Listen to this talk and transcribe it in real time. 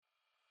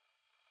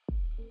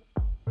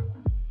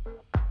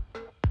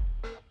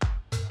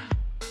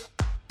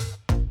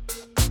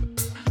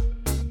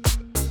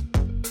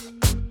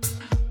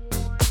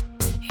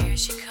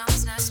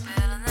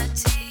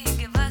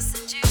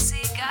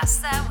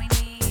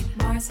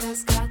Mars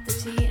has got the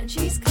tea and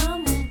she's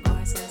coming.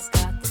 Mars has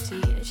got the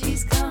tea and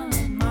she's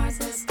coming. Mars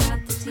has got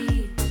the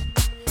tea.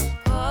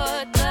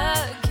 Put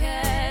the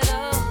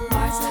kettle.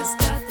 Mars has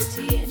got the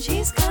tea and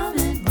she's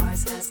coming.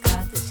 Mars has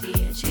got the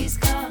tea and she's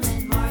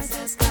coming. Mars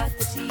has got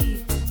the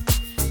tea.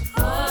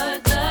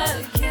 Put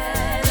the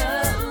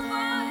kettle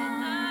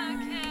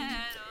on.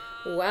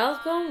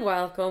 Welcome,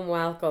 welcome,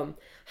 welcome.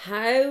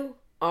 How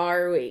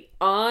are we?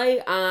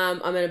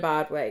 I'm in a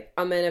bad way.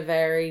 I'm in a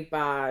very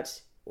bad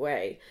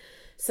way.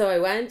 So I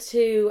went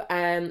to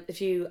a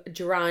few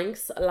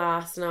drinks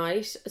last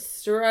night,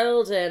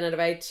 strolled in at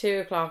about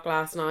 2 o'clock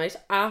last night,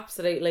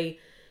 absolutely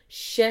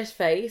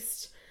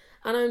shit-faced,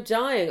 and I'm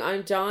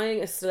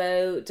dying a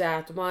slow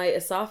death. My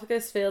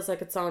esophagus feels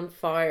like it's on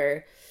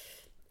fire.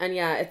 And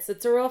yeah, it's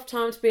a rough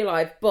time to be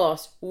alive,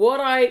 but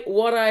would I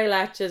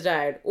let you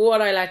down?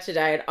 Would I let you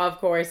down? Of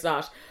course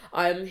not.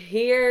 I'm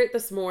here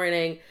this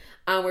morning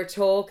and we're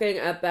talking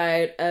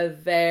about a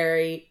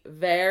very,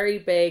 very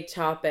big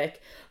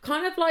topic.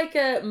 Kind of like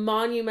a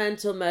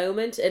monumental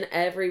moment in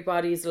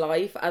everybody's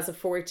life as a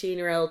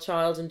 14-year-old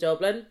child in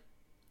Dublin.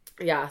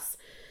 Yes,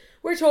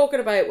 we're talking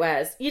about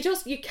Wes. You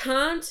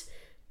can't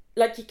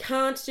do a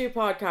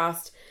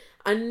podcast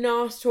and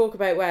not talk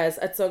about Wes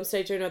at some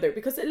stage or another,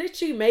 because it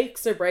literally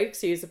makes or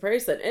breaks you as a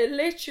person.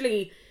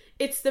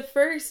 It's the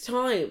first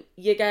time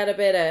you get a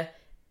bit of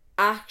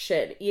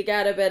action. You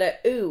get a bit of,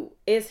 ooh,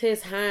 is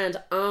his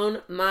hand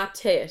on my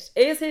tit?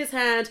 Is his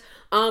hand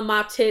on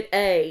my tit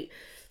A?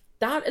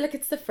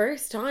 It's the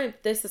first time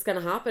this is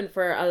going to happen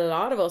for a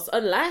lot of us,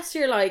 unless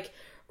you're like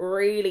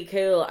really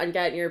cool and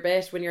getting your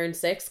bit when you're in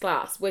 6th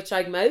class, which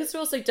like most of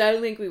us, I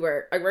don't think we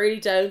were. I really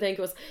don't think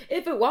it was.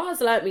 If it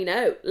was, let me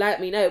know,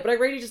 but I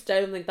really just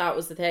don't think that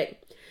was the thing.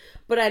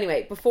 But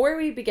anyway, before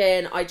we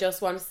begin, I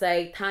just want to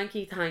say thank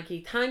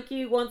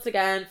you once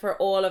again for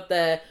all of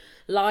the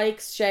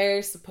likes,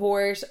 shares,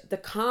 support, the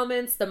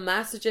comments, the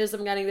messages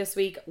I'm getting this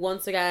week.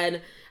 Once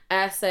again,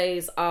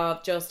 essays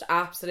of just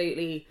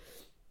absolutely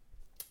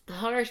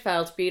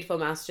heartfelt, beautiful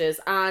messages,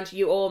 and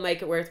you all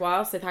make it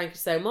worthwhile, so thank you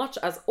so much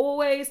as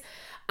always.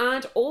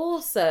 And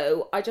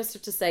also, I just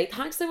have to say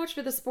thanks so much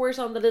for the support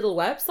on the little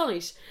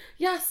website.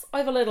 Yes, I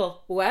have a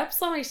little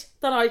website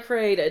that I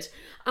created,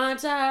 and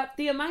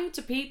the amount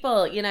of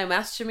people,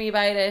 messaging me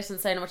about it and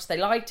saying how much they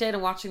liked it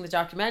and watching the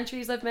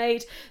documentaries I've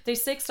made.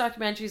 There's 6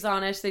 documentaries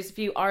on it, there's a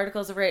few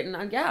articles I've written,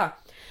 and yeah,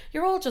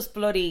 you're all just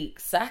bloody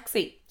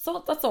sexy.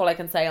 So that's all I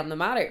can say on the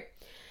matter.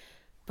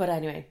 But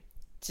anyway,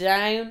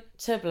 down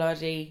to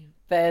bloody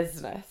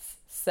business.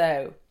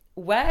 So,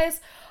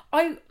 Wes,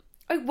 I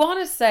want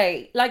to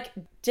say,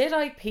 did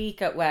I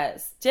peak at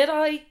Wes? Did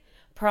I?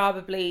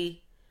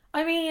 Probably.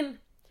 I mean,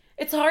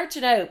 it's hard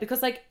to know,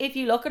 because if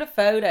you look at a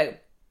photo,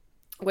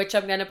 which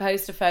I'm going to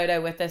post a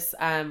photo with this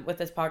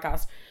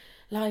podcast,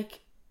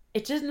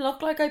 it didn't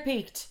look like I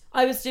peaked.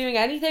 I was doing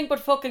anything but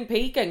fucking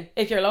peaking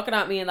if you're looking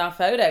at me in that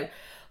photo.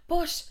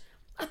 But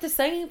at the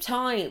same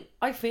time,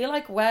 I feel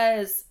like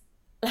Wes,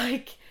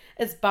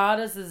 as bad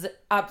as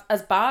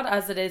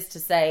it is to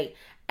say,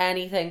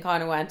 anything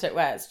kind of went at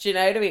Wes. Do you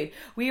know what I mean?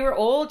 We were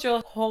all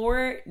just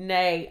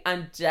horny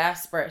and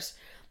desperate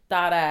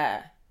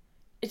that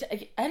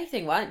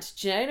anything went.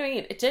 Do you know what I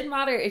mean? It didn't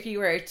matter if you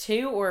were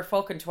 2 or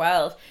fucking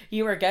 12.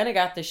 You were gonna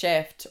get the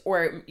shift,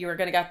 or you were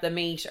gonna get the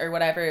meet, or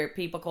whatever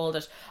people called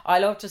it. I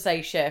love to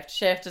say shift.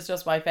 Shift is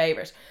just my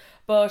favourite.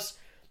 But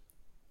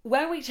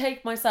when we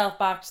take myself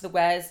back to the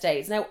Wes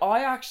days, now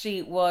I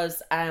actually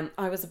was, I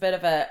was a bit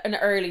of an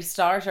early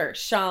starter,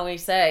 shall we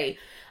say,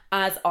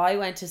 as I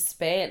went to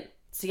spin.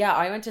 So yeah,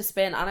 I went to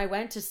spin and I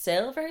went to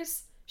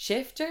Silvers,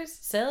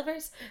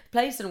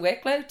 place in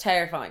Wicklow.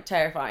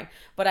 Terrifying.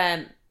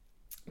 But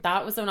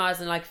that was when I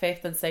was in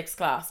 5th and 6th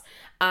class,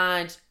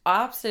 and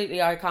absolutely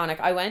iconic.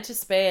 I went to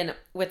spin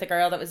with a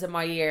girl that was in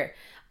my year,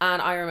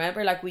 and I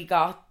remember we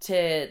got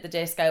to the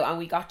disco and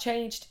we got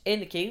changed in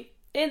the queue,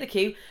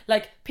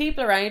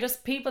 people around us,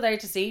 people there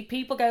to see,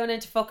 people going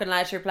into fucking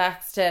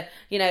Leisureplex to,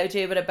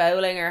 do a bit of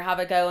bowling or have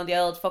a go on the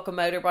old fucking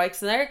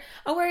motorbikes in there,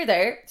 and we're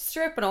there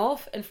stripping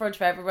off in front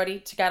of everybody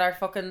to get our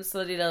fucking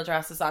slutty little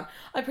dresses on.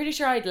 I'm pretty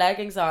sure I had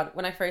leggings on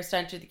when I first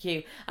entered the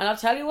queue, and I'll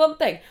tell you one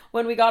thing,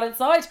 when we got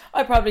inside,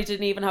 I probably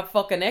didn't even have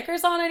fucking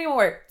knickers on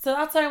anymore. So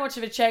that's how much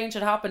of a change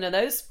had happened in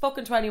those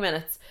fucking 20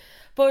 minutes.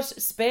 But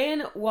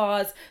spin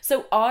was,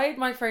 so I had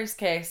my first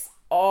kiss.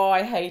 Oh,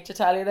 I hate to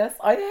tell you this.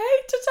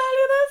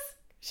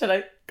 Should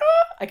I?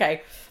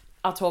 Okay,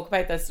 I'll talk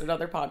about this in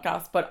another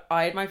podcast, but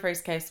I had my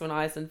first kiss when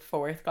I was in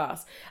 4th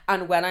class.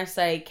 And when I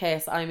say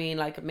kiss, I mean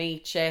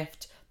meet,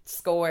 shift,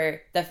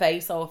 score the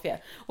face off you.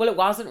 Well, it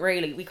wasn't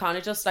really. We kind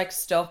of just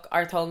stuck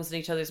our tongues in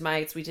each other's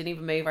mouths. We didn't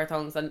even move our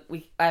tongues, and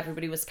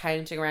everybody was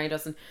counting around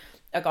us, and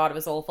oh god, it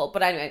was awful.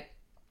 But anyway,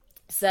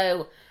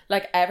 So,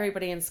 like,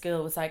 everybody in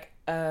school was like,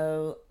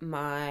 oh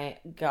my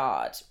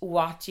God,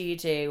 what do you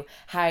do?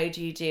 How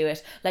do you do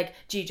it? Like,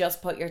 do you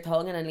just put your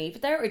tongue in and leave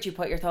it there? Or do you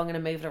put your tongue in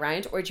and move it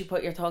around? Or do you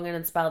put your tongue in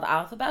and spell the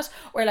alphabet?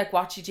 Or, like,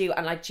 what do you do?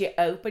 And, like, do you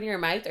open your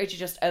mouth, or do you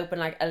just open,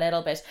 like, a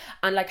little bit?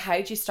 And, like, how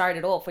do you start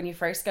it off? When you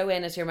first go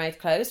in, is your mouth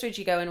closed, or do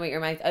you go in with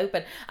your mouth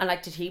open? And,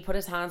 like, did he put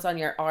his hands on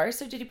your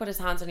arse, or did he put his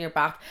hands on your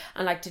back?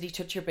 And, like, did he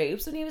touch your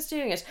boobs when he was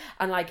doing it?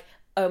 And, like,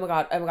 oh my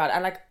God. And,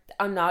 like,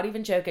 I'm not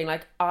even joking.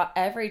 Like,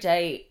 every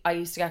day I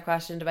used to get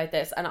questioned about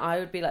this, and I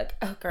would be like,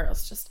 oh,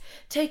 girls, just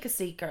take a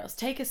seat, girls,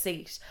 take a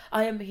seat.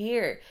 I am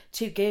here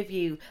to give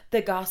you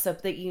the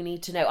gossip that you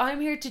need to know.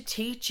 I'm here to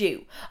teach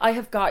you. I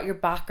have got your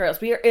back, girls.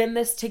 We are in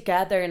this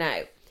together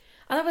now.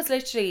 And that was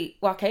literally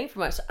what came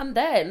from it. And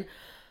then,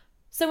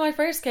 so my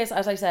first kiss,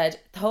 as I said,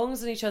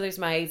 tongues in each other's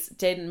mouths,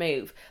 didn't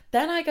move.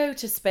 Then I go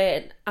to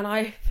spin,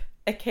 and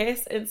a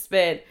kiss in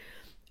spin.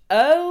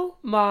 Oh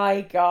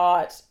my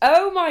God.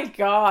 Oh my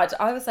God.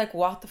 I was like,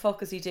 what the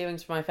fuck is he doing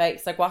to my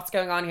face? Like, what's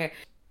going on here?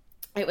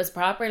 It was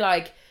proper,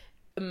 like,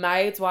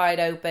 mouths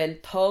wide open,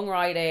 tongue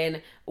right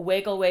in,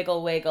 wiggle,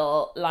 wiggle,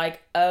 wiggle.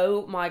 Like,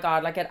 oh my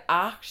God. Like, it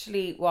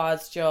actually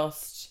was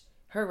just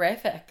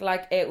horrific.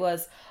 Like, I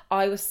was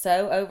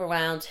so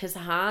overwhelmed. His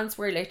hands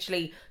were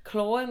literally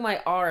clawing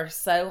my arse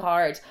so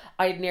hard,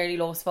 I'd nearly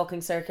lost fucking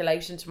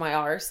circulation to my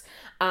arse.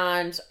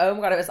 And oh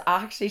my God, it was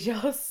actually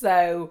just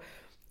so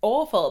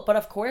awful. But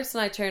of course,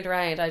 when I turned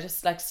around, I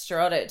just, like,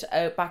 strutted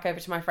back over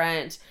to my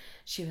friend.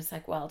 She was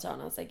like, well done.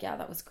 I was like, yeah,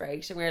 that was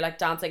great. And we were, like,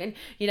 dancing. And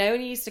you know, when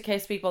you used to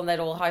kiss people and they'd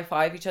all high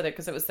five each other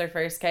because it was their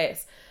first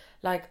kiss,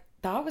 like,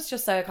 that was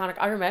just so iconic.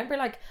 I remember,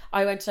 like,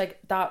 I went to,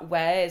 like, that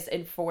Wes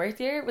in 4th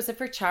year. Was it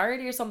for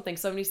charity or something?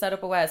 Somebody set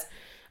up a Wes,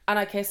 and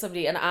I kissed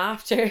somebody, and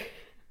after he went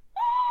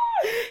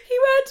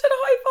and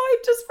high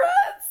fived his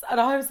friends, and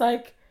I was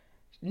like,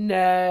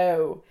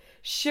 no,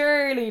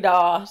 surely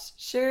not.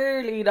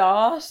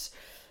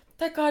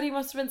 Thank God he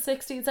must have been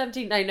 16,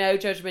 17. Now, no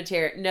judgment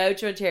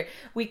here.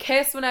 We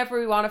kiss whenever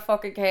we want to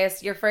fucking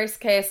kiss. Your first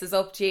kiss is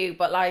up to you.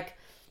 But, like,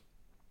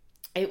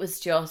 it was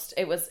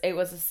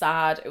a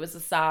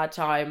sad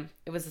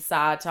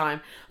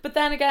time. But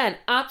then again,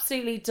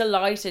 absolutely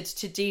delighted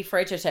to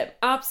defrigid him.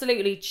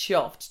 Absolutely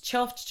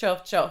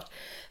chuffed.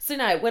 So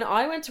now, when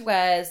I went to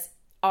Wes,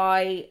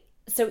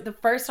 so the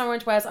first time I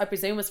went to Wes, I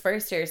presume was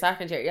first year,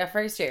 second year. Yeah,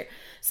 first year.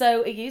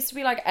 So it used to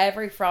be, like,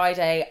 every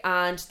Friday,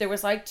 and there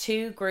was, like,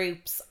 2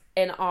 groups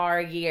in our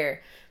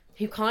year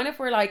who kind of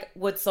were, like,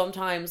 would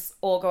sometimes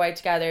all go out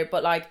together,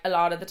 but, like, a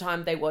lot of the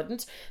time they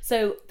wouldn't.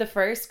 So the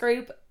first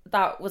group,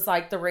 that was,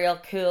 like, the real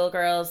cool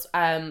girls,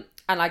 and,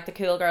 like, the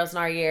cool girls in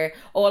our year,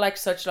 all, like,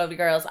 such lovely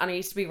girls, and I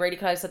used to be really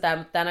close with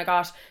them. Then I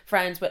got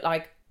friends with,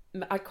 like,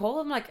 I call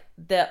them, like,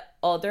 the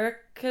other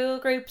cool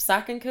group,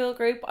 second cool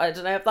group. I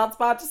don't know if that's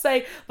bad to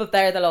say, but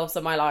they're the loves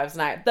of my lives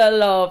now. The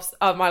loves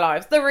of my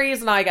lives. The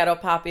reason I get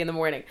up happy in the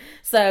morning.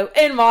 So,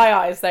 in my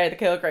eyes, they're the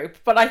cool group.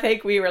 But I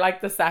think we were,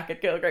 like, the second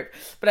cool group.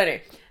 But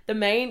anyway, the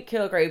main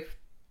cool group,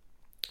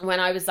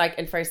 when I was, like,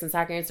 in first and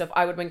second and stuff,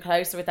 I would have been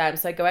closer with them.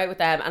 So I'd go out with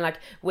them, and, like,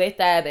 with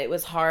them, it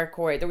was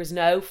hardcore. There was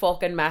no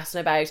fucking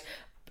messing about.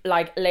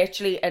 Like,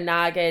 literally a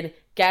nagging,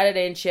 get it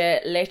in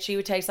shit, literally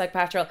would taste like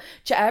petrol.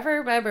 Do you ever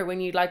remember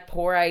when you'd, like,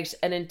 pour out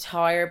an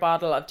entire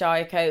bottle of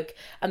Diet Coke,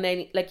 and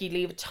then, like, you'd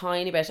leave a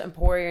tiny bit and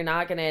pour your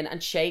nagging in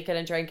and shake it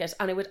and drink it,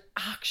 and it would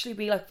actually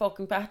be like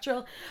fucking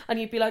petrol,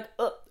 and you'd be like,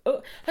 oh.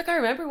 Like, I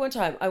remember one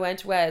time I went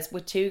to Wes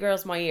with 2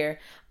 girls my year,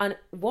 and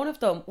one of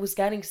them was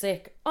getting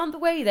sick on the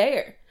way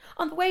there,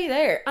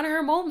 and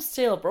her mum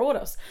still brought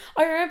us.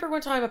 I remember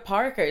one time at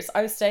Parker's,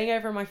 I was staying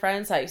over at my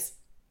friend's house,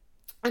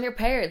 and her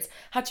parents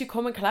had to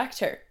come and collect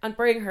her and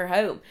bring her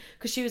home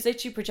because she was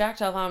literally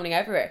projectile vomiting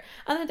everywhere.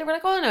 And then they were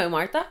like, oh no,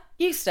 Martha,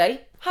 you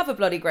stay, have a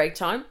bloody great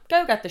time,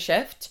 go get the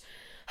shift,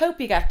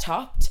 hope you get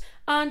topped,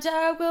 and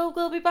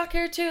we'll be back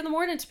here at 2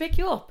 a.m. to pick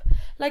you up.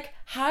 Like,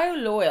 how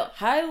loyal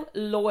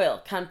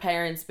can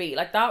parents be?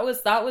 Like, that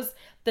was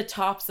the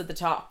tops of the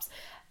tops.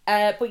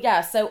 But yeah,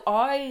 so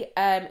I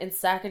in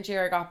second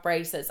year I got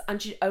braces,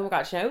 and oh my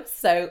God, you know,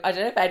 so I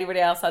don't know if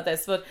anybody else had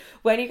this, but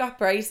when you got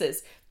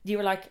braces, you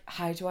were like,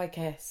 how do I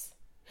kiss?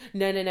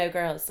 No,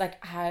 girls.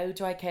 Like, how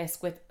do I kiss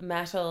with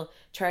metal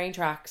train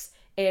tracks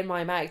in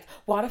my mouth?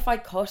 What if I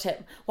cut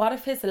him? What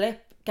if his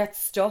lip gets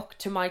stuck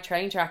to my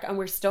train track and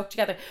we're stuck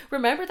together?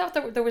 Remember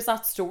that there was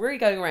that story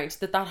going around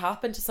that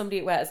happened to somebody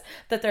at Wes,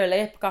 that their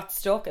lip got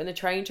stuck in the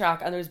train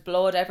track and there was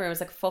blood everywhere. It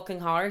was like a fucking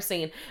horror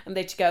scene, and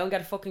they had to go and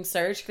get it fucking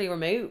surgically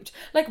removed.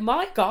 Like,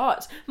 my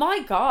God.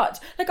 Like,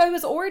 I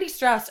was already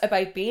stressed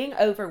about being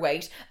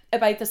overweight,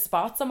 about the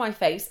spots on my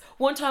face.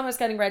 One time I was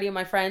getting ready in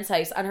my friend's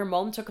house, and her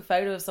mum took a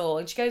photo of us all,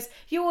 and she goes,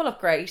 you all look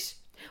great.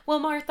 Well,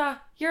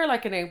 Martha, you're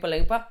like an Oompa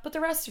Loompa, but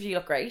the rest of you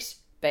look great.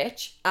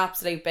 Bitch.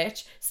 Absolute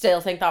bitch. Still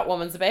think that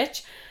woman's a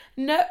bitch.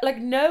 No, like,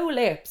 no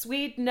lips.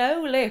 We'd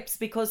no lips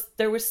because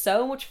there was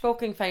so much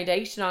fucking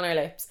foundation on our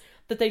lips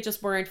that they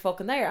just weren't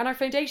fucking there. And our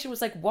foundation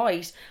was, like,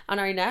 white, and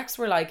our necks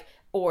were, like,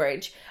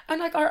 orange. And,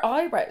 like, our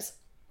eyebrows,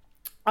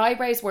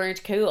 eyebrows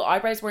weren't cool,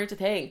 eyebrows weren't a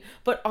thing,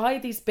 but I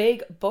had these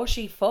big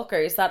bushy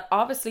fuckers that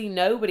obviously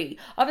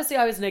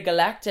I was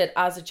neglected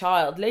as a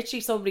child.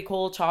 Literally somebody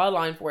called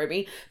Childline for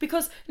me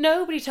because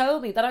nobody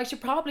told me that I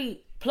should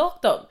probably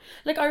pluck them.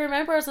 Like, I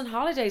remember I was on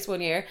holidays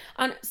one year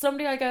and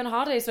somebody I go on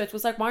holidays with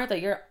was like, Martha,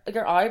 your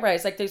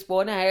eyebrows, like there's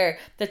one hair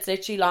that's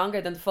literally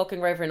longer than the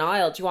fucking River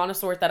Nile, do you want to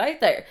sort that out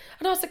there?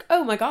 And I was like,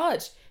 oh my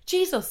god,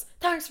 Jesus,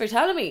 thanks for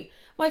telling me.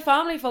 My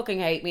family fucking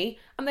hate me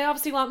and they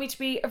obviously want me to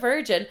be a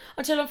virgin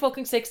until I'm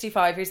fucking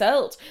 65 years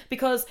old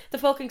because the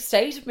fucking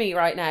state of me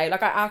right now,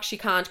 like I actually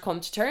can't come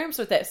to terms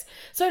with this.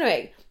 So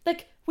anyway,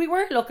 like we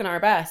weren't looking our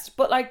best,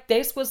 but like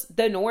this was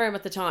the norm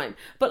at the time.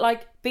 But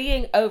like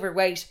being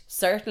overweight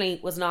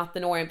certainly was not the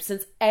norm,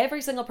 since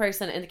every single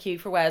person in the queue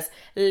for Wes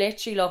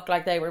literally looked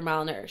like they were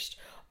malnourished.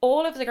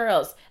 All of the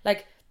girls,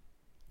 like,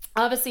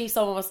 obviously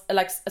some of us,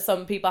 like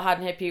some people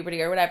hadn't hit puberty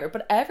or whatever,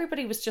 but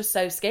everybody was just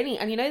so skinny.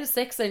 And you know the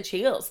 6-inch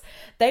heels,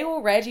 they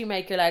already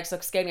make your legs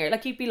look skinnier.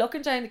 Like you'd be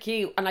looking down the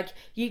queue and like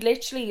you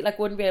literally like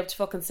wouldn't be able to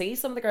fucking see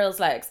some of the girls'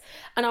 legs.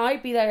 And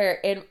I'd be there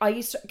in, I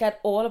used to get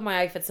all of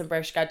my outfits in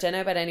Bershka, I don't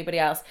know about anybody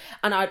else,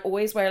 and I'd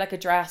always wear like a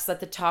dress that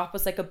the top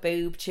was like a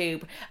boob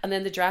tube and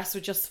then the dress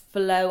would just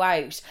flow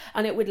out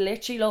and it would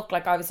literally look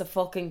like I was a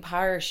fucking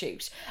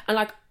parachute. And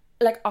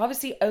like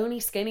obviously only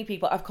skinny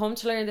people, I've come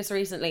to learn this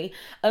recently,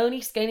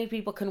 only skinny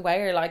people can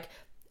wear like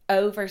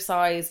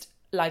oversized,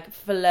 like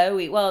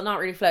flowy, well not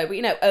really flowy, but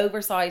you know,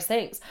 oversized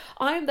things.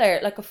 I'm there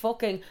like a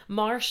fucking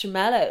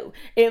marshmallow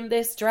in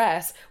this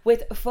dress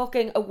with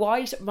fucking a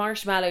white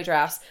marshmallow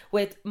dress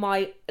with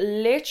my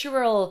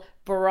literal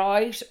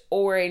bright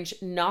orange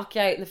knock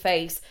you out in the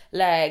face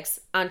legs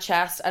and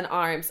chest and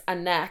arms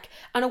and neck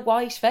and a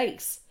white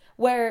face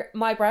where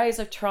my brows,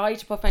 I've tried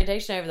to put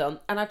foundation over them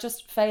and I've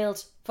just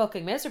failed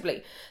fucking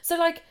miserably. So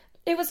like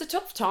it was a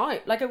tough time,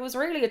 like it was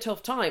really a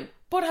tough time.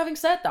 But having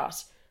said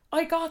that,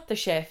 I got the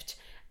shift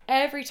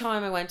every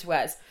time I went to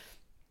Wes.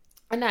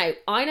 And now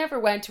I never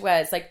went to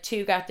Wes like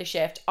to get the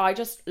shift, I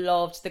just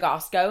loved the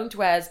goss. Going to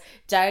Wes,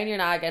 down your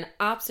nagging,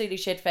 absolutely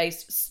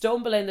shit-faced,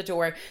 stumble in the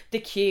door, the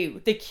queue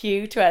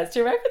to Wes. Do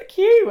you remember the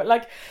queue?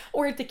 Like,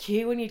 or the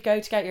queue when you'd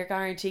go to get your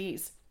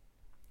guarantees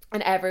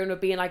and everyone would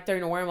be in like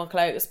their normal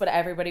clothes, but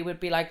everybody would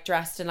be like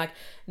dressed in like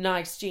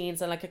nice jeans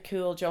and like a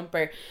cool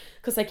jumper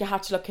because like you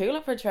had to look cool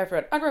in front of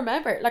everyone. And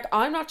remember, like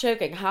I'm not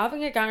joking,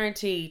 having a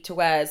guarantee to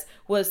Wes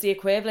was the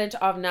equivalent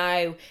of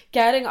now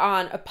getting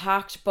on a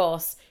packed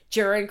bus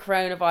during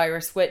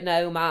coronavirus with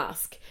no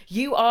mask.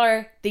 You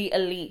are the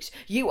elite.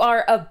 You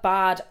are a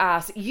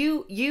badass.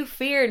 You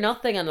fear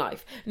nothing in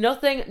life.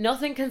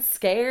 Nothing can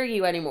scare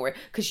you anymore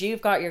because you've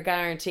got your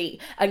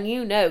guarantee. And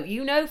you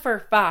know for a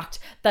fact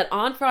that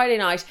on Friday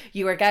night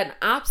you are getting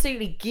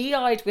absolutely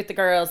gee-eyed with the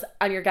girls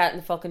and you're getting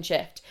the fucking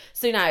shift.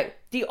 So now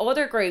the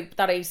other group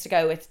that I used to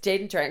go with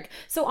didn't drink.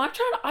 So I'm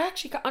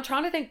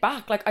trying to think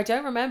back. Like I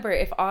don't remember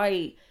if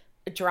I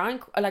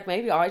drank, like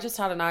maybe I just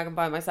had a nagging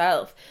by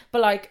myself.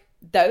 But like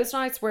those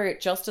nights were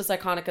just as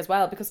iconic as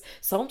well, because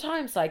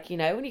sometimes, like, you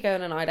know, when you go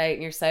on a night out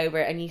and you're sober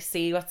and you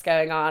see what's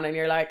going on and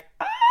you're like,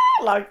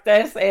 like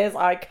this is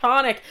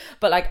iconic.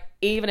 But like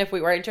even if we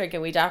weren't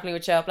drinking, we definitely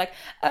would show up like,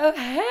 oh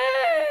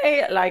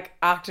hey, like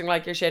acting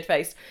like you're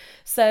shit-faced.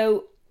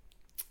 So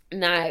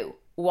now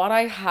what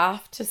I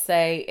have to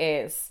say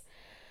is,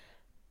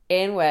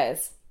 in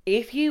Wes,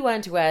 if you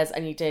went to Wes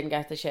and you didn't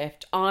get the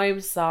shift,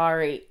 I'm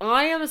sorry.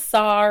 I am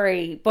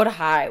sorry. But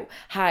how?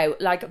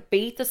 Like,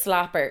 Beat the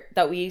Slapper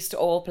that we used to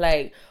all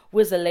play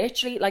was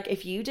literally, like,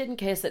 if you didn't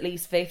kiss at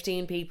least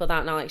 15 people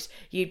that night,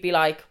 you'd be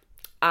like,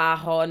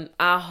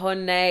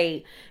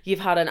 honey, you've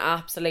had an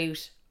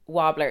absolute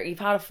wobbler. You've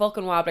had a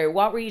fucking wobbler.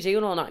 What were you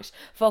doing all night?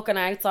 Fucking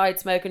outside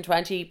smoking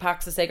 20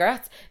 packs of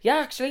cigarettes? Yeah,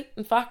 actually,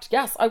 in fact,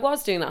 yes, I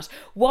was doing that.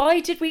 Why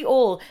did we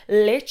all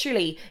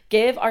literally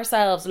give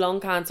ourselves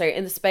lung cancer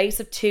in the space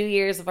of 2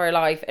 years of our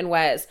life in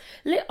Wes?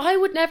 I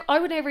would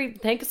never even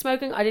think of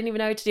smoking. I didn't even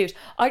know how to do it.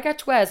 I'd get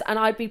to Wes and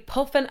I'd be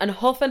puffing and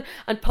huffing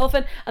and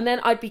puffing, and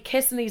then I'd be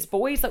kissing these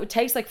boys that would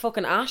taste like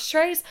fucking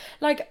ashtrays.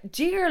 Like,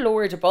 dear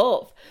Lord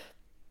above.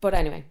 But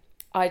anyway,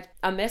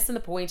 I'm missing the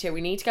point here.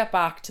 We need to get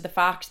back to the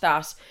fact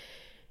that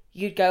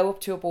you'd go up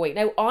to a boy.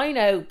 Now, I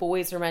know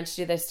boys were meant to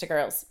do this to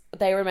girls.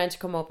 They were meant to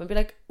come up and be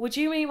like, would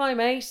you meet my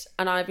mate?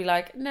 And I'd be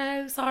like,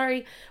 no,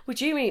 sorry.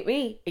 Would you meet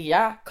me?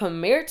 Yeah,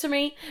 come here to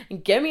me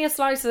and give me a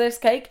slice of this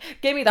cake.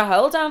 Give me the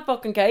whole damn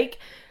fucking cake.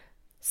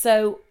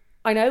 So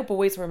I know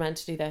boys were meant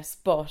to do this,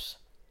 but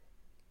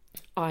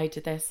I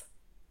did this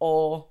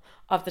all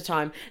of the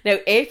time. Now,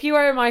 if you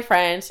are my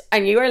friend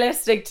and you are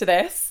listening to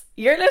this,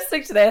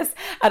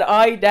 and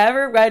I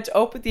never went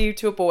up with you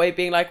to a boy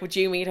being like, would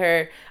you meet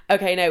her?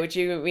 Okay, no, would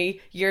you meet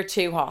me? You're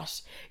too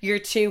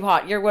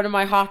hot. You're one of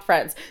my hot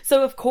friends.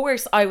 So of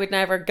course I would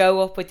never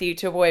go up with you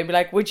to a boy and be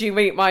like, would you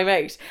meet my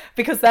mate?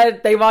 Because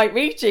then they might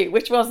meet you,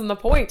 which wasn't the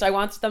point. I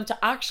wanted them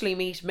to actually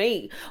meet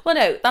me. Well,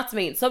 no, that's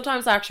mean.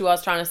 Sometimes I actually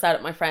was trying to set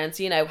up my friends,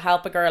 you know,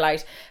 help a girl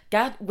out.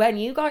 When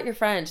you got your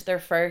friend their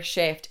first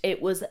shift,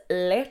 it was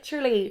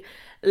literally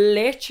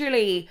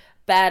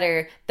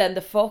better than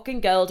the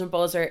fucking golden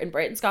buzzer in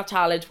Britain's Got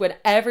Talent, when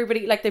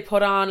everybody, like, they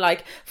put on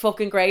like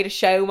fucking Greatest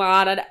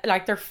Showman and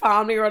like their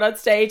family run on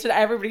stage and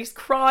everybody's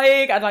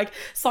crying and like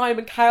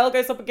Simon Cowell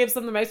goes up and gives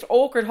them the most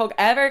awkward hug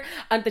ever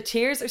and the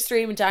tears are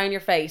streaming down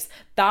your face.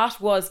 That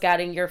was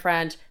getting your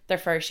friend their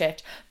first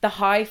shift. The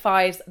high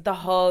fives, the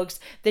hugs,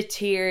 the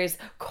tears,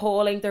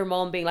 calling their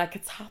mum, being like,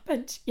 it's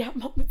happened. Yeah,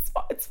 mum,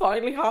 it's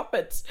finally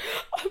happened.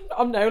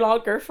 I'm no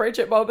longer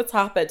frigid, mum, it's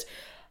happened.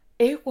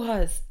 It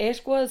was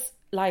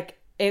like,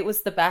 it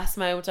was the best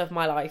moment of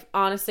my life,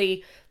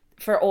 honestly,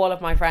 for all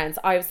of my friends.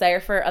 I was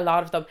there for a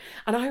lot of them.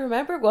 And I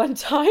remember one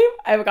time,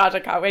 oh my God,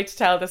 I can't wait to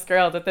tell this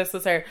girl that this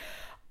was her.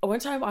 One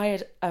time I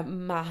had a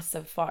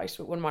massive fight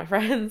with one of my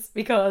friends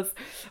because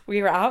we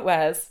were at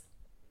Wes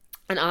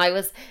and I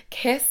was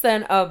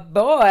kissing a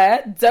boy.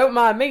 Don't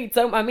mind me.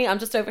 I'm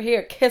just over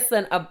here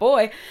kissing a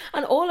boy.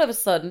 And all of a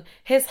sudden,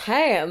 his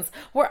hands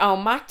were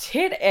on my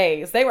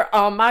titties. They were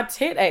on my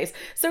titties.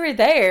 So we're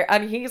there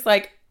and he's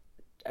like,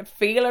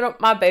 feeling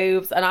up my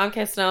boobs and I'm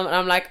kissing him and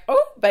I'm like,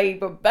 oh baby,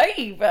 and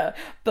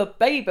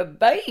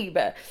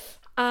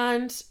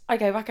I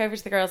go back over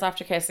to the girls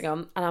after kissing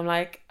him and I'm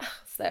like,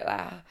 so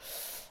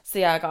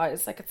yeah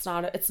guys, like it's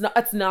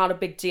not a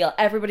big deal,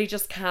 everybody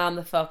just calm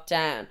the fuck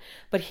down.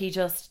 But he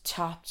just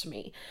topped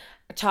me.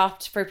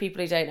 Topped, for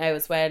people who don't know,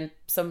 is when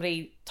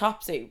somebody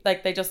tops you,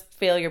 like they just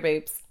feel your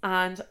boobs.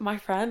 And my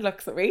friend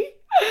looks at me,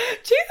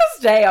 to this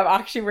day I'm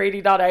actually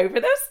really not over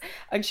this,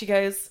 and she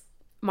goes,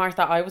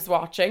 Martha, I was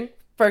watching.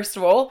 First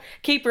of all,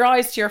 keep your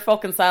eyes to your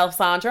fucking self,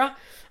 Sandra.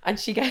 And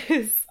she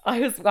goes,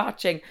 I was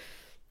watching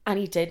and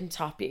he didn't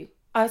top you.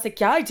 I was like,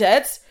 yeah, I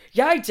did.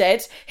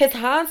 His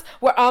hands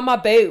were on my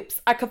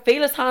boobs. I could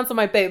feel his hands on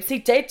my boobs. He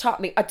did top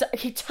me.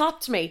 He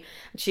topped me.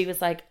 And she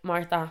was like,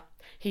 Martha,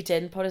 he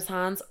didn't put his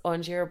hands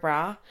under your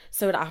bra,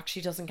 so it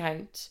actually doesn't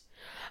count.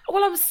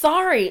 Well, I'm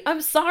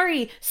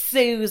sorry,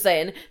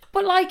 Susan,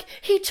 but like,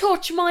 he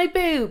touched my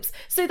boobs,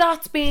 so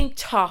that's being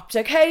topped,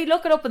 okay?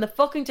 Look it up in the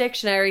fucking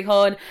dictionary,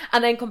 hun,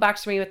 and then come back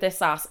to me with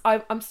this ass.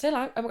 I'm still,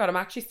 oh my God, I'm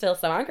actually still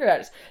so angry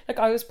at it. Like,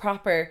 I was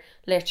proper,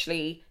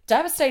 literally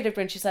devastated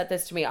when she said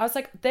this to me. I was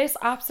like, this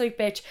absolute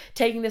bitch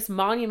taking this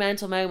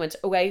monumental moment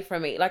away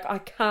from me. Like, I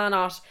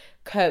cannot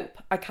cope.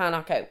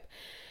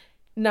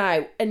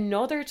 Now,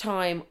 another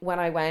time when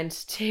I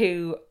went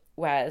to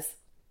Wes,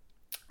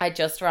 I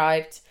just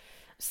arrived,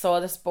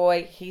 saw this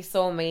boy, he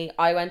saw me,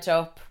 I went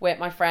up with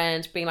my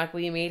friend being like,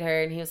 will you meet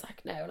her? And he was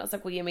like, no. And I was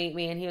like, will you meet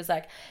me? And he was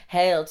like,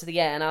 hail to the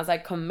yeah. And I was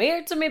like, come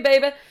here to me,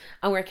 baby.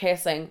 And we're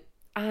kissing.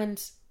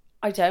 And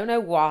I don't know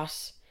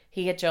what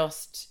he had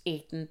just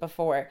eaten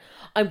before.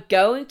 I'm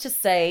going to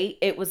say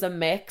it was a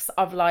mix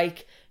of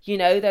like, you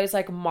know, those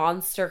like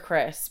Monster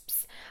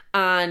crisps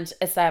and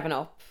a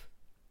 7-Up.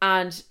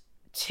 And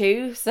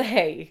to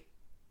say,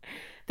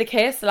 the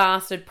kiss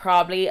lasted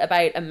probably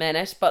about a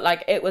minute, but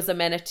like it was a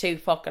minute too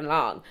fucking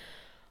long.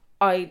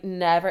 I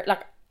never,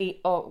 like,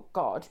 oh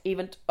God,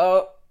 even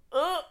I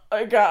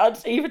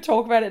can't even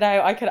talk about it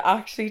now. I could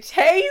actually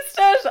taste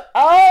it.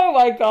 Oh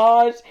my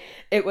God.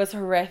 It was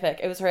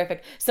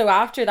horrific. So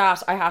after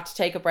that, I had to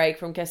take a break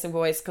from kissing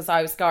boys because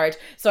I was scarred.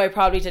 So I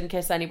probably didn't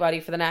kiss anybody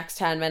for the next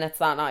 10 minutes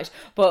that night.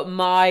 But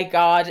my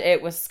God,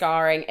 it was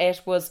scarring.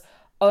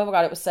 Oh my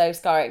God, it was so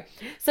scarring.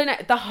 So now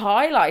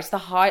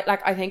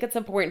like, I think it's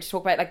important to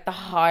talk about like the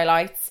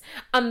highlights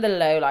and the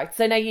lowlights.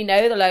 So now, you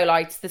know, the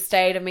lowlights, the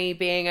state of me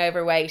being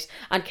overweight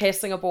and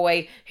kissing a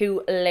boy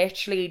who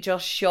literally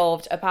just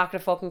shoved a packet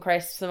of fucking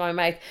crisps in my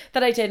mouth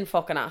that I didn't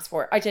fucking ask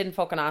for.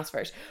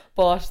 It.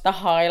 But the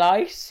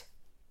highlight,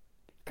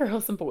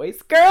 girls and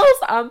boys,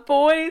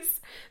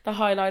 the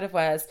highlight of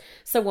Wes.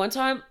 So one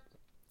time,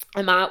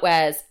 I'm at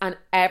Wes, and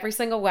every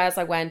single Wes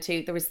I went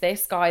to, there was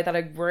this guy that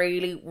I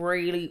really,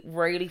 really,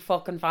 really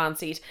fucking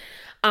fancied.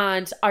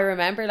 And I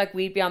remember, like,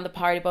 we'd be on the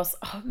party bus.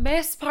 Oh,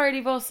 miss party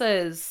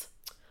buses.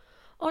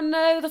 Oh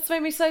no, that's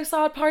made me so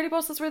sad. Party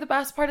buses were the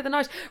best part of the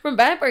night.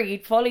 Remember,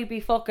 you'd fully be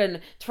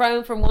fucking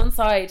thrown from one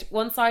side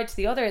to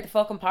the other, the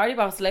fucking party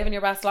bus, living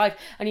your best life.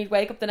 And you'd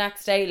wake up the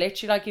next day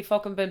literally like you'd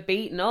fucking been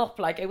beaten up.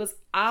 Like, it was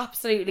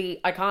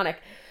absolutely iconic.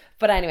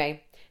 But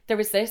anyway, there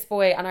was this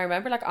boy, and I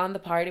remember, like, on the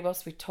party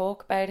bus, we'd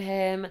talk about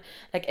him,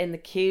 like, in the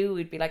queue,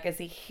 we'd be like, is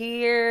he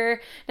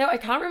here? Now, I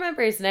can't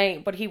remember his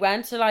name, but he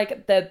went to,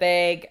 like, the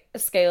big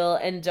school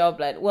in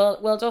Dublin.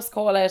 We'll just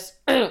call it,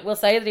 we'll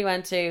say that he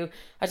went to,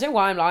 I don't know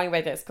why I'm lying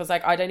about this, because,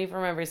 like, I don't even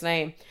remember his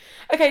name.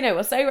 Okay, no,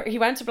 we'll say he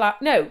went to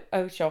fuck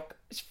it.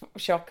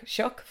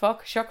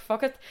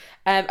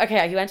 Okay,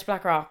 yeah, he went to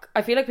Blackrock.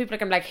 I feel like people are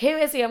going to be like,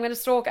 who is he? I'm going to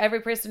stalk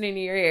every person in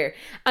your ear.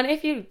 And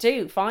if you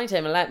do, find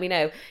him and let me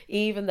know.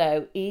 Even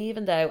though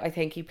I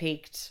think he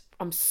peaked.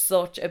 I'm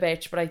such a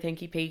bitch, but I think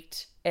he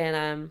peaked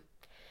in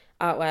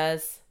at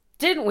Wes.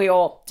 Didn't we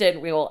all?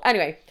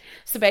 Anyway,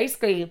 so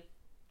basically,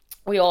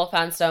 We all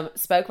fancied him,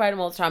 spoke about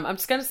him all the time. I'm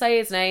just going to say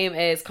his name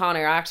is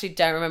Connor. I actually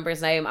don't remember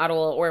his name at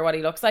all or what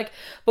he looks like,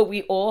 but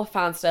we all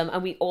fancied him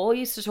and we all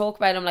used to talk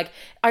about him. Like,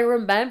 I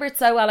remember it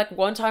so well. Like,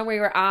 one time we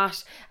were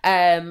at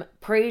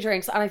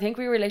pre-drinks and I think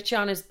we were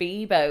literally on his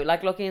Bebo,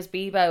 like looking at his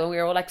Bebo, and we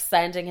were all like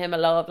sending him a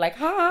love, like,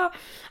 ha.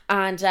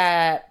 And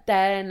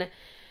then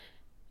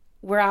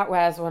we're at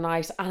Wes one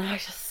night and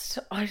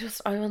I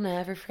will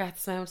never forget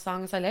this moment as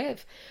long as I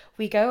live.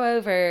 We go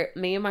over,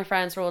 me and my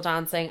friends were all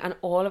dancing, and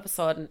all of a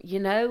sudden, you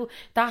know,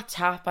 that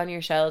tap on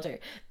your shoulder.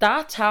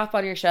 That tap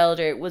on your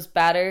shoulder was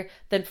better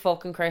than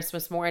fucking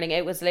Christmas morning.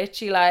 It was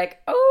literally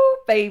like, oh,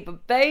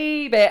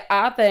 baby,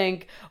 I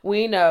think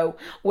we know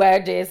where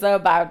this is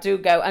about to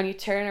go. And you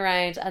turn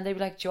around and they'd be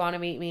like, do you want to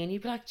meet me? And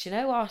you'd be like, do you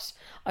know what?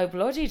 I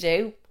bloody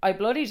do. I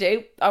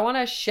want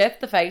to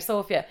shift the face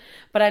off you.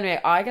 But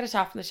anyway, I get a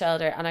tap on the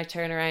shoulder and I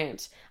turn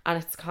around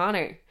and it's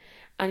Connor.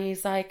 And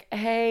he's like,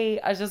 hey,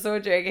 I was just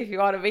wondering if you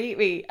want to meet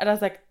me. And I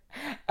was like,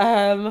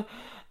 oh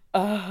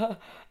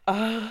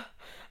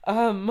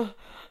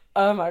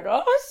my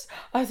gosh.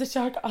 I was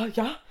like,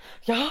 oh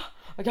yeah,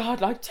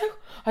 I'd like to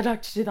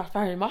do that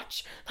very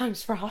much.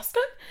 Thanks for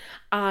asking.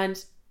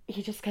 And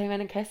he just came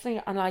in and kissed me,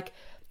 and like,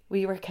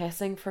 we were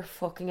kissing for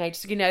fucking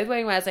ages. You know the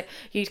way where like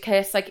you'd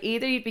kiss, like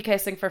either you'd be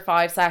kissing for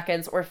 5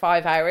 seconds or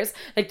 5 hours.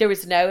 Like there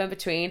was no in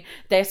between.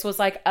 This was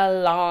like a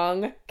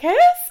long kiss.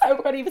 I'm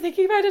not even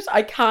thinking about it.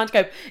 I can't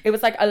go. It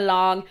was like a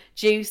long,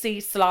 juicy,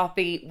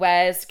 sloppy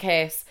Wes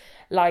kiss.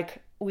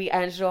 Like we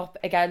ended up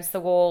against the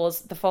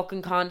walls, the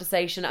fucking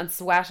condensation and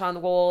sweat on the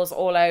walls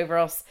all over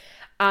us.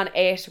 And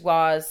it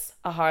was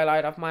a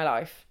highlight of my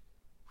life.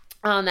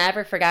 I'll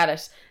never forget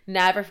it.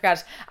 Never forget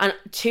it. And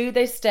to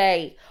this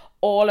day,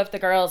 all of the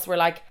girls were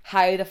like,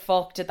 how the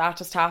fuck did that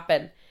just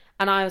happen?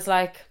 And I was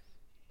like,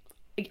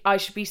 I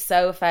should be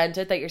so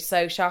offended that you're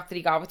so shocked that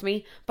he got with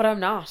me, but I'm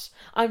not.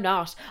 I'm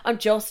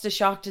just as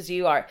shocked as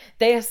you are.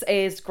 This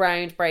is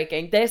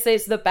groundbreaking. This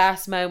is the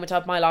best moment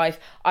of my life.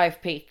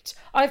 I've peaked.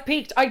 I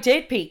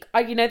did peak.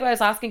 You know the way I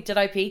was asking, did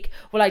I peak?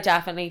 Well, I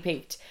definitely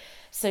peaked.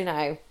 So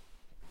now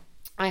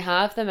I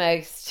have the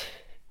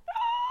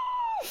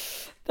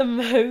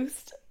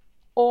most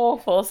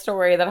awful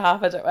story that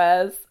happened at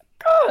Wes.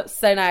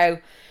 So now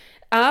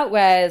at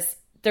Wes,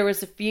 there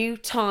was a few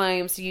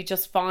times you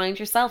just find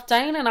yourself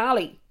down an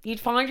alley. You'd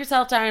find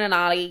yourself down an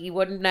alley. You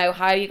wouldn't know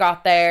how you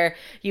got there.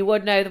 You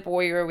wouldn't know the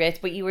boy you were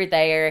with, but you were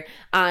there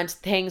and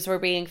things were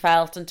being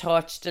felt and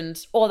touched and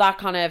all that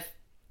kind of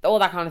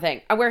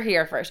thing. And we're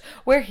here for it.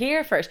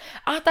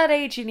 At that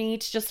age, you need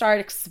to just start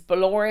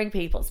exploring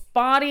people's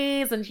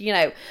bodies. And, you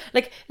know,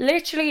 like,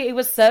 literally, it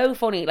was so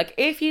funny. Like,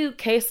 if you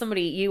kissed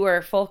somebody, you were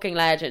a fucking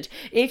legend.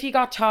 If you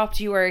got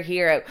topped, you were a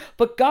hero.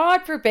 But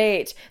God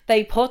forbid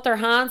they put their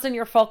hands in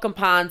your fucking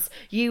pants.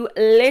 You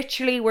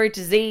literally were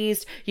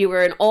diseased. You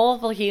were an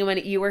awful human.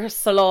 You were a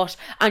slut.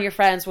 And your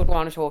friends wouldn't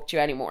want to talk to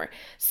you anymore.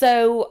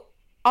 So,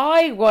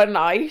 one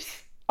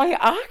night,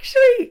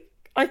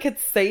 I could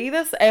see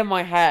this in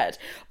my head,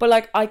 but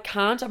like I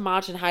can't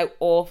imagine how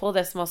awful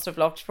this must have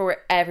looked for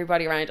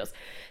everybody around us.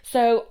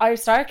 So I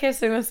started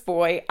kissing this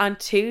boy, and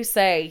to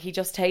say he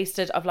just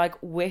tasted of like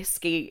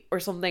whiskey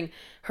or something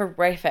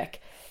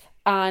horrific.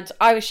 And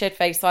I was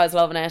shit-faced, so I was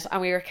loving it.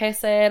 And we were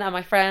kissing, and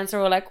my friends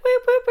were all like,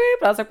 whoop, whoop, whoop.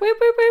 And I was like, whoop,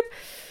 whoop, whoop.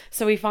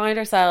 So we find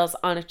ourselves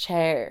on a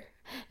chair.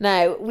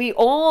 Now, we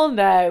all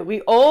know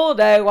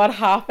what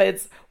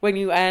happens when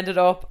you ended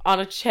up on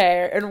a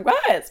chair in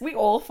Wes. We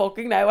all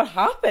fucking know what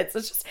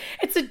happens.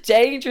 It's a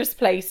dangerous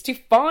place to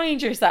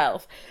find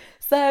yourself.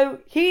 So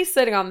he's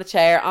sitting on the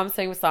chair, I'm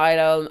sitting beside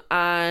him,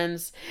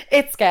 and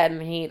it's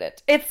getting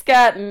heated. It's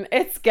getting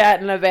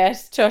a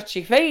bit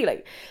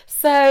touchy-feely.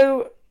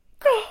 So,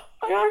 God,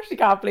 I actually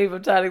can't believe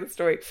I'm telling the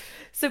story.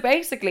 So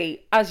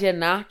basically, as you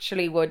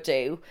naturally would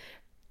do,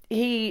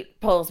 he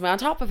pulls me on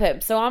top of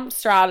him. So I'm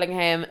straddling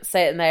him,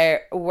 sitting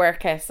there, we're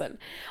kissing.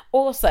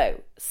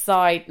 Also,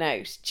 side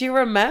note, do you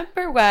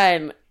remember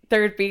when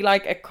there'd be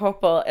like a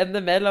couple in the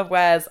middle of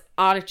Wes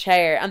on a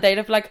chair and they'd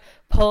have like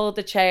pulled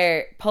the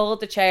chair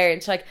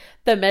into like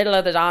the middle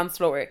of the dance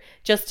floor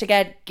just to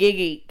get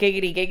giggity, boom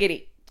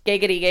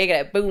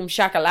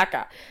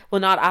shakalaka.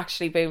 Well, not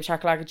actually boom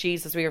shakalaka,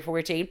 Jesus, we were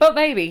 14, but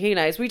maybe, who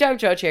knows, we don't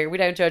judge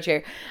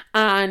here.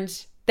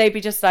 And they'd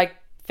be just like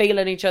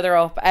feeling each other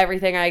up,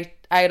 everything out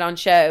on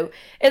show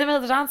in the middle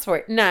of the dance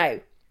floor. Now,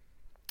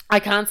 I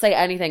can't say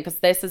anything because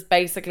this is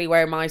basically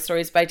where my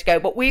story is about to go,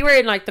 but we were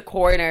in like the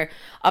corner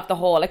of the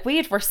hall. Like, we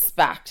had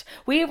respect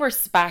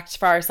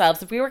for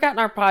ourselves. If we were getting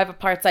our private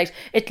parts out,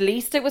 at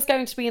least it was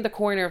going to be in the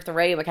corner of the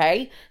room,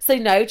 okay? So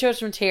no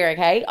judgment here,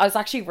 okay? I was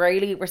actually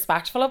really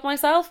respectful of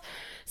myself.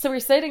 So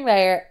we're sitting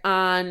there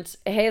and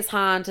his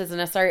hand is in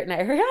a certain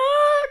area.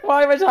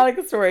 Why am I telling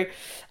the story?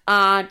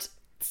 And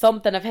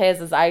something of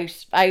his is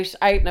out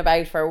and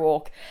about for a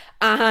walk,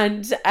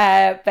 and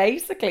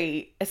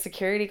basically a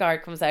security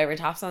guard comes over and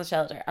taps on the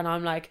shoulder, and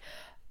I'm like,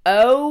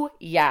 oh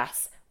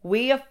yes,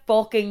 we have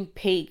fucking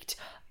peaked.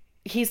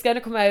 he's going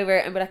to come over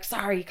and be like,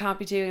 sorry, you can't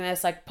be doing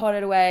this. Like, put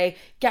it away.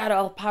 Get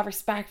up. Have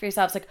respect for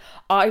yourselves. Like,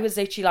 I was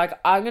literally like,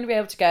 I'm going to be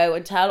able to go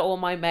and tell all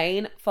my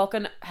main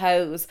fucking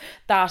hoes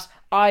that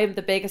I'm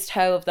the biggest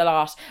hoe of the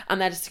lot. And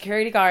then a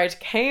security guard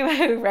came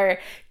over,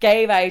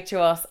 gave out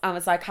to us and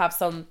was like, have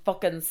some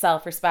fucking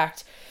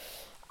self-respect,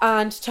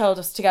 and told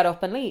us to get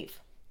up and leave.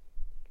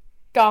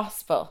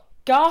 Gospel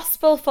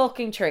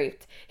fucking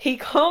truth. He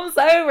comes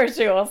over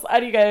to us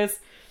and he goes,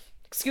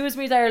 excuse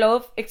me there,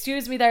 love.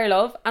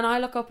 And I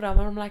look up at him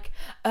and I'm like,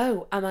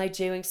 oh, am I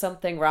doing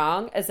something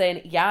wrong? As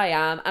in, yeah, I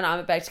am, and I'm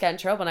about to get in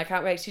trouble and I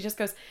can't wait. She just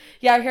goes,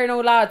 yeah, here, no,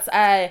 lads,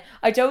 I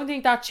don't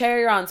think that chair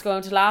you're on is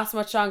going to last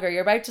much longer.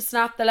 You're about to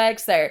snap the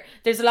legs there.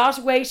 There's a lot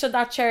of weight on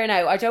that chair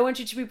now. I don't want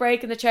you to be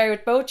breaking the chair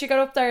with both you got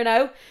up there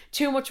now.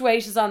 Too much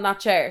weight is on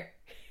that chair.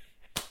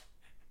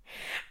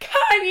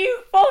 Can you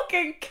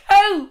fucking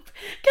cope?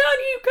 Can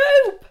you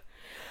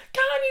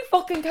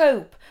fucking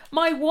cope?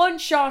 My one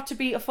shot to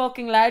be a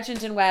fucking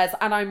legend in Wes,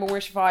 and I'm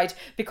mortified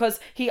because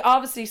he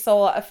obviously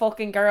saw a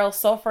fucking girl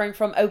suffering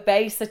from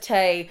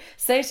obesity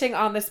sitting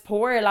on this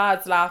poor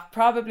lad's lap,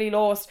 probably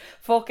lost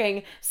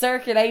fucking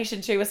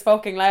circulation to his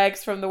fucking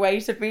legs from the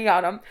weight of me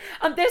on him.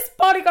 And this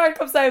bodyguard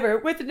comes over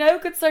with no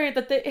concern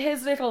that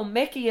his little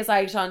Mickey is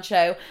out on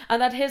show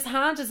and that his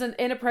hand is in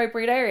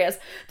inappropriate areas.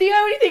 The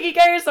only thing he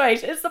cares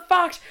about is the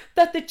fact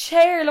that the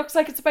chair looks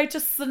like it's about to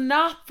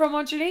snap from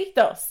underneath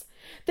us.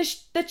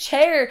 The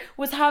chair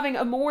was having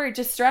a more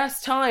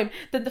distressed time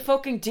than the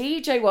fucking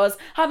DJ was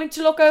having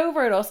to look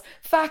over at us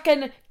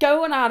fucking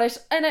going at it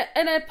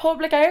in a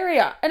public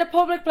area, in a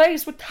public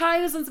place with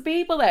thousands of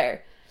people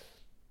there.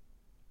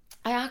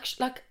 I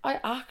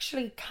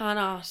actually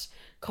cannot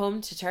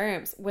come to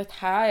terms with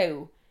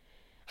how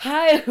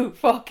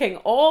fucking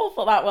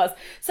awful that was.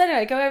 So anyway,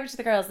 I go over to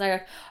the girls and they're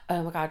like,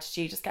 oh my god, did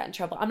you just get in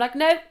trouble? I'm like,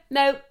 no,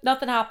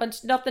 nothing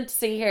happened, nothing to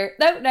see here.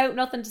 No,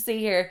 nothing to see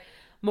here.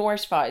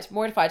 Mortified.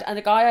 And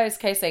the guy I was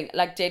kissing,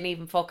 like, didn't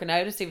even fucking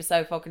notice. He was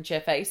so fucking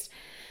shit-faced.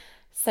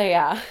 So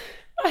yeah,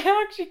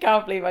 I actually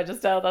can't believe I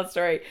just told that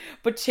story.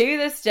 But to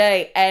this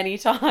day,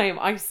 anytime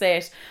I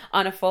sit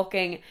on a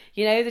fucking,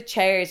 you know, the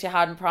chairs you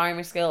had in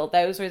primary school,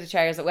 those were the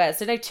chairs at West.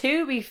 So now,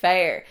 to be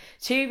fair,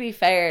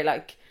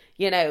 like,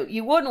 you know,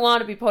 you wouldn't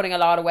want to be putting a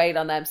lot of weight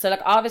on them. So, like,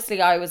 obviously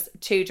I was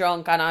too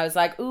drunk and I was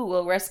like, ooh,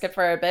 we'll risk it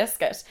for a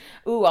biscuit.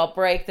 Ooh, I'll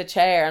break the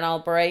chair and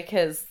I'll break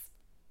his...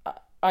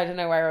 I don't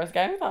know where I was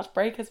going with that.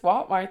 Break his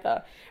what,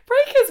 Martha?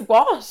 Break his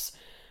what?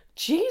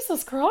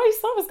 Jesus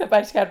Christ, that was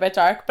about to get a bit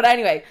dark. But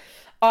anyway,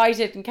 I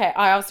didn't care.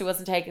 I obviously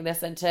wasn't taking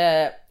this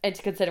into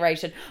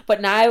consideration. But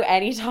now,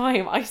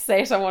 anytime I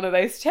sit on one of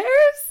those chairs,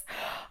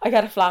 I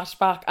get a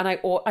flashback, and I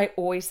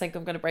always think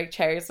I'm going to break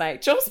chairs now,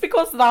 just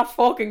because of that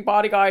fucking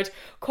bodyguard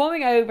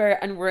coming over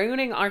and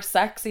ruining our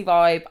sexy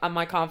vibe and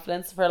my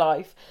confidence for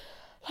life.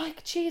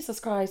 Like, Jesus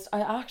Christ,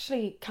 I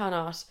actually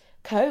cannot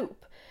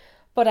cope.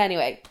 But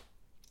anyway,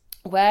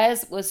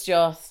 Wes was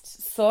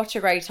just such a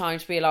great time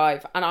to be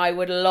alive, and I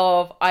would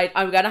love,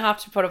 I'm going to have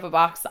to put up a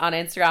box on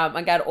Instagram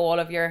and get all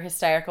of your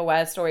hysterical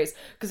Wes stories,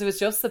 because it was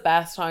just the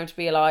best time to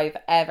be alive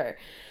ever.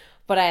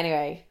 But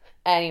anyway,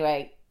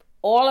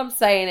 all I'm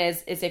saying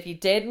is if you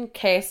didn't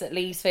kiss at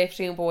least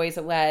 15 boys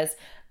at Wes,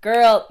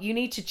 girl, you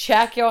need to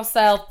check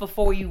yourself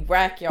before you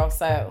wreck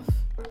yourself.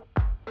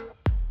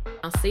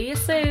 I'll see you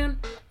soon.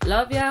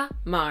 Love ya,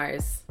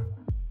 Mars.